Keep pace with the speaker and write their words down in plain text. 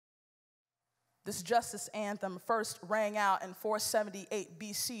This justice anthem first rang out in 478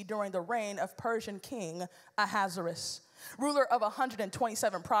 BC during the reign of Persian king Ahasuerus, ruler of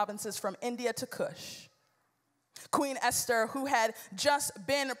 127 provinces from India to Kush. Queen Esther, who had just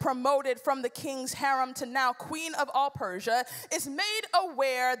been promoted from the king's harem to now queen of all Persia, is made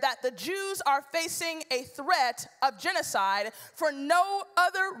aware that the Jews are facing a threat of genocide for no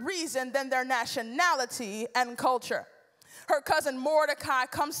other reason than their nationality and culture. Her cousin Mordecai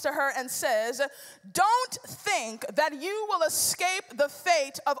comes to her and says, "Don't think that you will escape the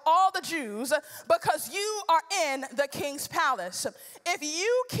fate of all the Jews because you are in the king's palace. If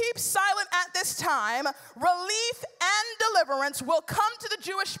you keep silent at this time, relief and deliverance will come to the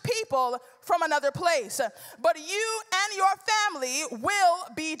Jewish people from another place, but you and your family will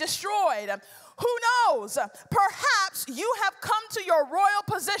be destroyed. Who knows? Perhaps you have come to your royal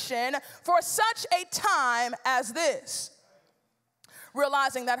position for such a time as this."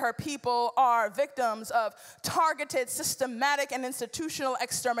 Realizing that her people are victims of targeted, systematic, and institutional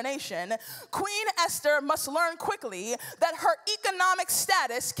extermination, Queen Esther must learn quickly that her economic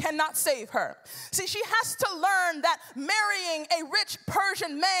status cannot save her. See, she has to learn that marrying a rich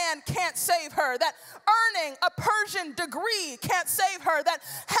Persian man can't save her, that earning a Persian degree can't save her, that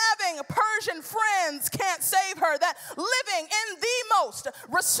having Persian friends can't save her, that living in the most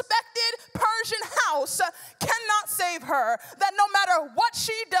respected Persian house cannot save her, that no matter what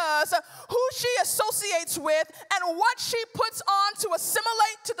she does, who she associates with, and what she puts on to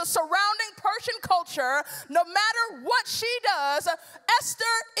assimilate to the surrounding Persian culture, no matter what she does, Esther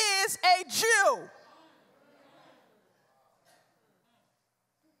is a Jew.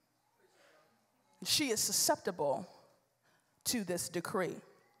 She is susceptible to this decree.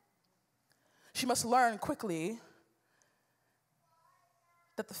 She must learn quickly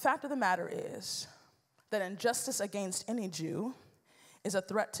that the fact of the matter is that injustice against any Jew is a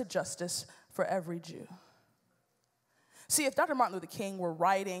threat to justice for every Jew. See, if Dr. Martin Luther King were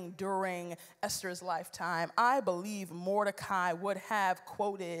writing during Esther's lifetime, I believe Mordecai would have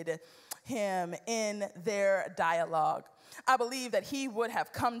quoted him in their dialogue. I believe that he would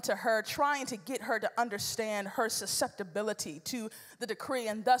have come to her trying to get her to understand her susceptibility to the decree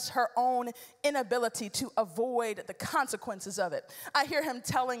and thus her own inability to avoid the consequences of it. I hear him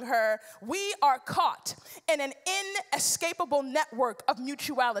telling her, "We are caught in an inescapable network of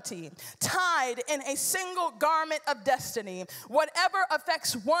mutuality, tied in a single garment of destiny. Whatever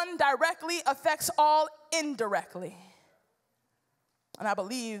affects one directly affects all indirectly." And I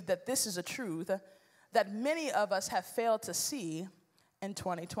believe that this is a truth that many of us have failed to see in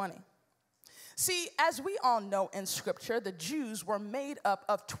 2020. See, as we all know in Scripture, the Jews were made up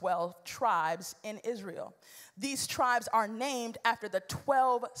of 12 tribes in Israel. These tribes are named after the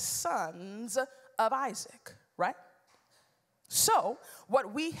 12 sons of Isaac, right? So,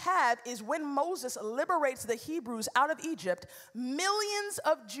 what we have is when Moses liberates the Hebrews out of Egypt, millions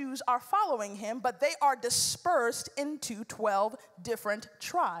of Jews are following him, but they are dispersed into 12 different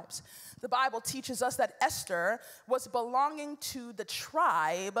tribes. The Bible teaches us that Esther was belonging to the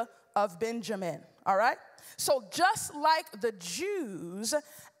tribe of Benjamin, all right? So just like the Jews,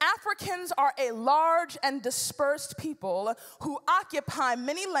 Africans are a large and dispersed people who occupy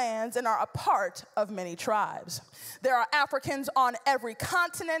many lands and are a part of many tribes. There are Africans on every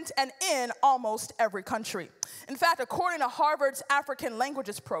continent and in almost every country. In fact, according to Harvard's African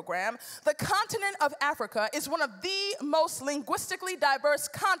Languages program, the continent of Africa is one of the most linguistically diverse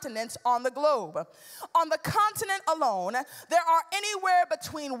continents on the globe. On the continent alone, there are anywhere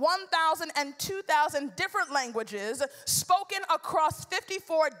between 1,000 and 2,000 different languages spoken across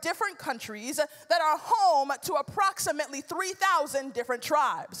 54 different countries that are home to approximately 3,000 different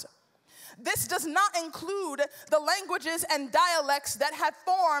tribes. This does not include the languages and dialects that have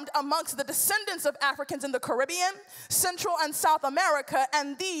formed amongst the descendants of Africans in the Caribbean, Central and South America,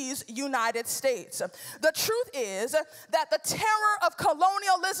 and these United States. The truth is that the terror of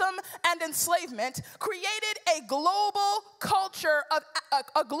colonialism and enslavement created a global culture of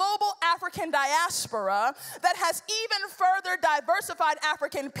a global African diaspora that has even further diversified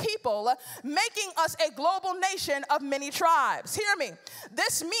African people, making us a global nation of many tribes. Hear me.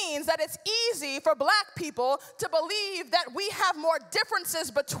 This means that it's easy for black people to believe that we have more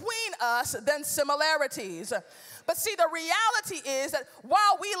differences between us than similarities. But see, the reality is that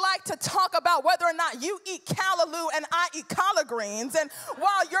while we like to talk about whether or not you eat callaloo and I eat collard greens, and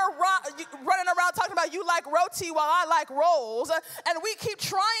while you're running around talking about you like roti while I like rolls, and we keep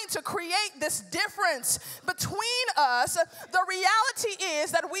trying to create this difference between us, the reality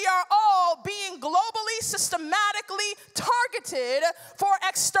is that we are all being globally, systematically targeted for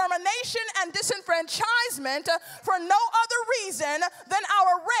extermination and disenfranchisement for no other reason than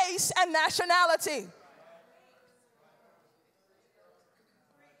our race and and nationality.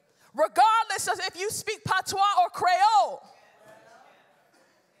 Regardless of if you speak patois or Creole,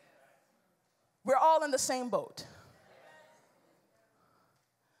 we're all in the same boat.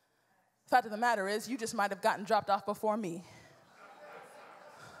 The fact of the matter is, you just might have gotten dropped off before me.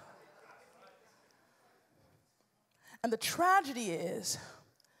 And the tragedy is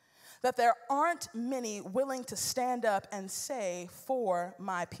that there aren't many willing to stand up and say, for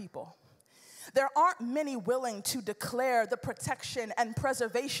my people. There aren't many willing to declare the protection and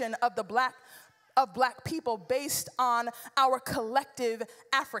preservation of black people based on our collective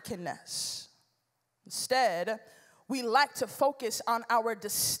Africanness. Instead, we like to focus on our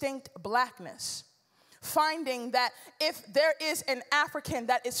distinct blackness, finding that if there is an African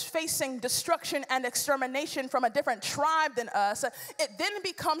that is facing destruction and extermination from a different tribe than us, it then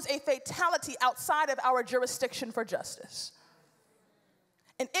becomes a fatality outside of our jurisdiction for justice.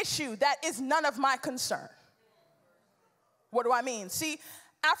 An issue that is none of my concern. What do I mean? See,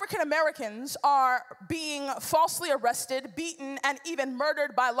 African Americans are being falsely arrested, beaten, and even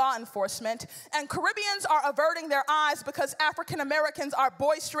murdered by law enforcement, and Caribbeans are averting their eyes because African Americans are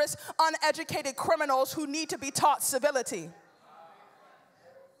boisterous, uneducated criminals who need to be taught civility.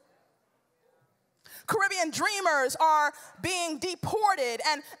 Caribbean dreamers are being deported,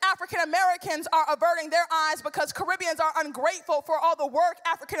 and African Americans are averting their eyes because Caribbeans are ungrateful for all the work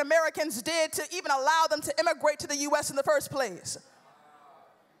African Americans did to even allow them to immigrate to the U.S. in the first place.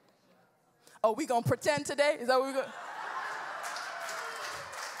 Oh, we gonna pretend today? Is that what we're gonna?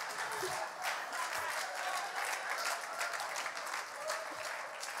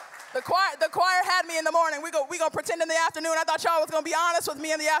 The choir had me in the morning. We gonna pretend in the afternoon. I thought y'all was gonna be honest with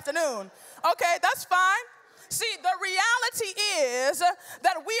me in the afternoon. Okay, that's fine. See, the reality is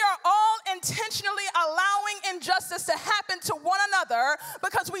that we are all intentionally allowing injustice to happen to one another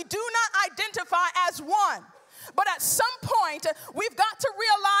because we do not identify as one. But at some point, we've got to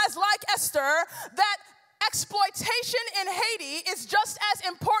realize, like Esther, that exploitation in Haiti is just as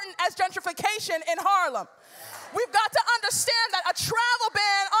important as gentrification in Harlem. We've got to understand that a travel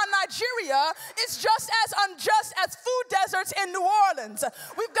ban on Nigeria is just as unjust as food deserts in New Orleans.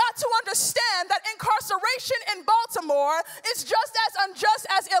 We've got to understand that incarceration in Baltimore is just as unjust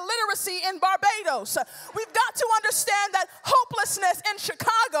as illiteracy in Barbados. We've got to understand that hopelessness in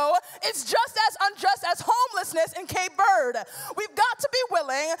Chicago is just as unjust as homelessness in Cape Verde. We've got to be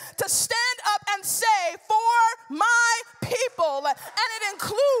willing to stand up and say, for my people, and it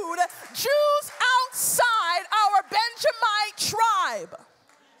include Jews outside our Benjamite tribe.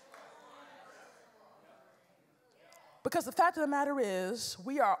 Because the fact of the matter is,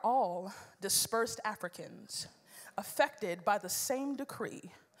 we are all dispersed Africans, affected by the same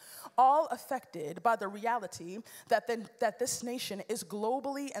decree, all affected by the reality that this nation is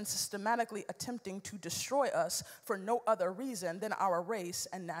globally and systematically attempting to destroy us for no other reason than our race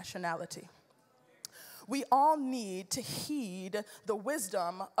and nationality. We all need to heed the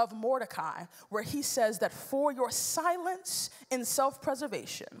wisdom of Mordecai, where he says that for your silence in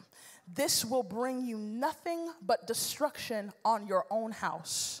self-preservation, this will bring you nothing but destruction on your own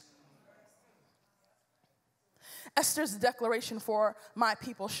house. Esther's declaration for my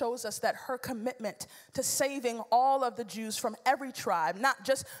people shows us that her commitment to saving all of the Jews from every tribe, not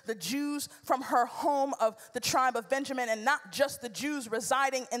just the Jews from her home of the tribe of Benjamin and not just the Jews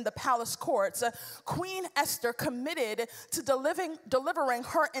residing in the palace courts, Queen Esther committed to delivering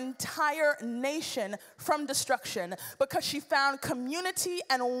her entire nation from destruction because she found community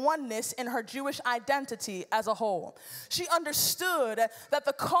and oneness in her Jewish identity as a whole. She understood that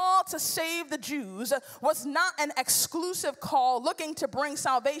the call to save the Jews was not an exclusive call looking to bring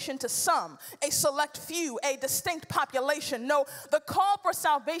salvation to some, a select few, a distinct population. No, the call for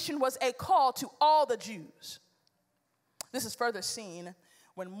salvation was a call to all the Jews. This is further seen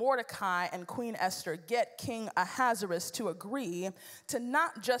when Mordecai and Queen Esther get King Ahasuerus to agree to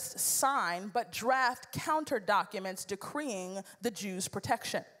not just sign, but draft counter documents decreeing the Jews'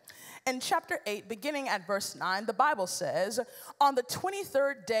 protection. In chapter 8, beginning at verse 9, the Bible says, on the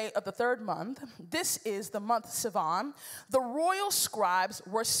 23rd day of the third month, this is the month Sivan, the royal scribes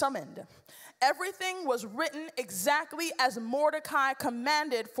were summoned. Everything was written exactly as Mordecai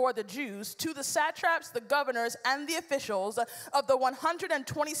commanded for the Jews to the satraps, the governors, and the officials of the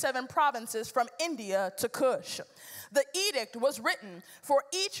 127 provinces from India to Cush. The edict was written for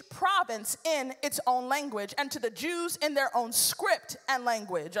each province in its own language, and to the Jews in their own script and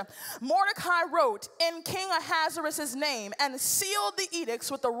language. Mordecai wrote in King Ahasuerus' name and sealed the edicts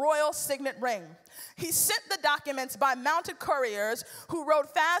with the royal signet ring. He sent the documents by mounted couriers who rode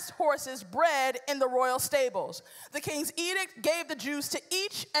fast horses bred fed in the royal stables. The king's edict gave the Jews to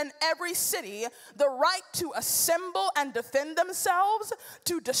each and every city the right to assemble and defend themselves,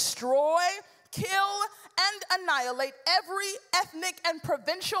 to destroy, kill, and annihilate every ethnic and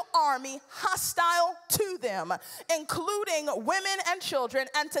provincial army hostile to them, including women and children,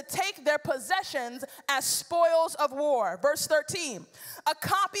 and to take their possessions as spoils of war. Verse 13, a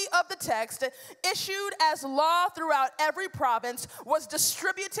copy of the text, issued as law throughout every province, was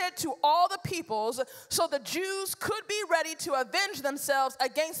distributed to all the peoples, so the Jews could be ready to avenge themselves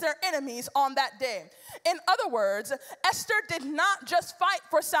against their enemies on that day. In other words, Esther did not just fight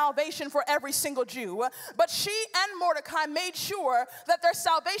for salvation for every single Jew, but she and Mordecai made sure that their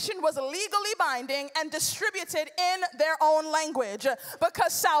salvation was legally binding and distributed in their own language,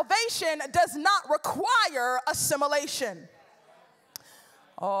 because salvation does not require assimilation.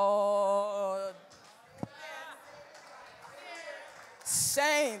 Oh,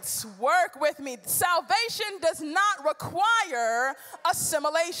 saints, work with me. Salvation does not require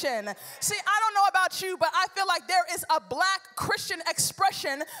assimilation. See, I don't know about you, but I feel like there is a black Christian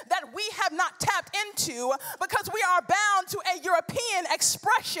expression that we have not tapped into because we are bound to a European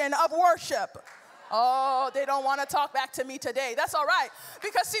expression of worship. Oh, they don't want to talk back to me today. That's all right.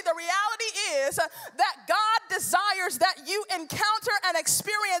 Because see, the reality is that God desires that you encounter and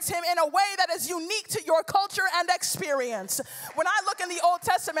experience him in a way that is unique to your culture and experience. When I look in the Old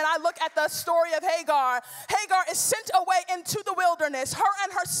Testament, I look at the story of Hagar. Hagar is sent away into the wilderness. Her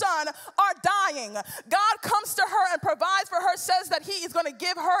and her son are dying. God comes to her and provides for her, says that he is going to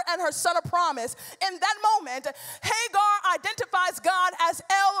give her and her son a promise. In that moment, Hagar identifies God as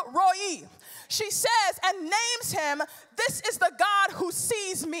El Roi. She says and names him, "This is the God who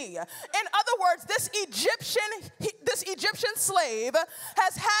sees me." In other words, this Egyptian slave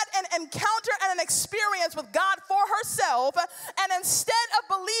has had an encounter and an experience with God for herself, and instead of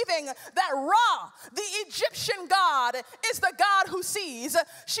believing that Ra, the Egyptian God, is the God who sees,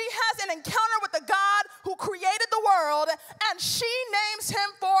 she has an encounter with the God who created the world, and she names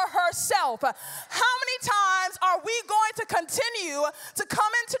him for herself. How many times are we going to continue to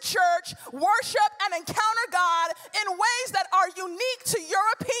come into church, worship, and encounter God in ways that are unique to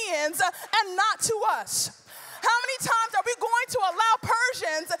Europeans and not to us? How many times are we going to allow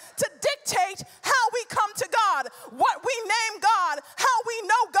Persians to dictate how we come to God, what we name God, how we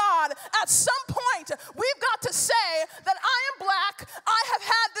know God? At some point, we've got to say that I am black, I have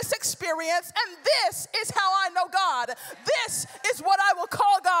had this experience, and this is how I know God. This is what I will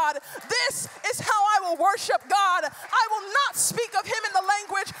call God. This is how I will worship God. I will not speak of him in the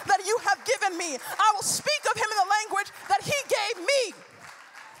language that you have given me. I will speak of him in the language that he gave me.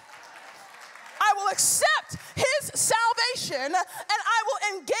 I will accept his salvation, and I will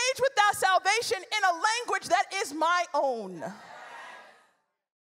engage with that salvation in a language that is my own.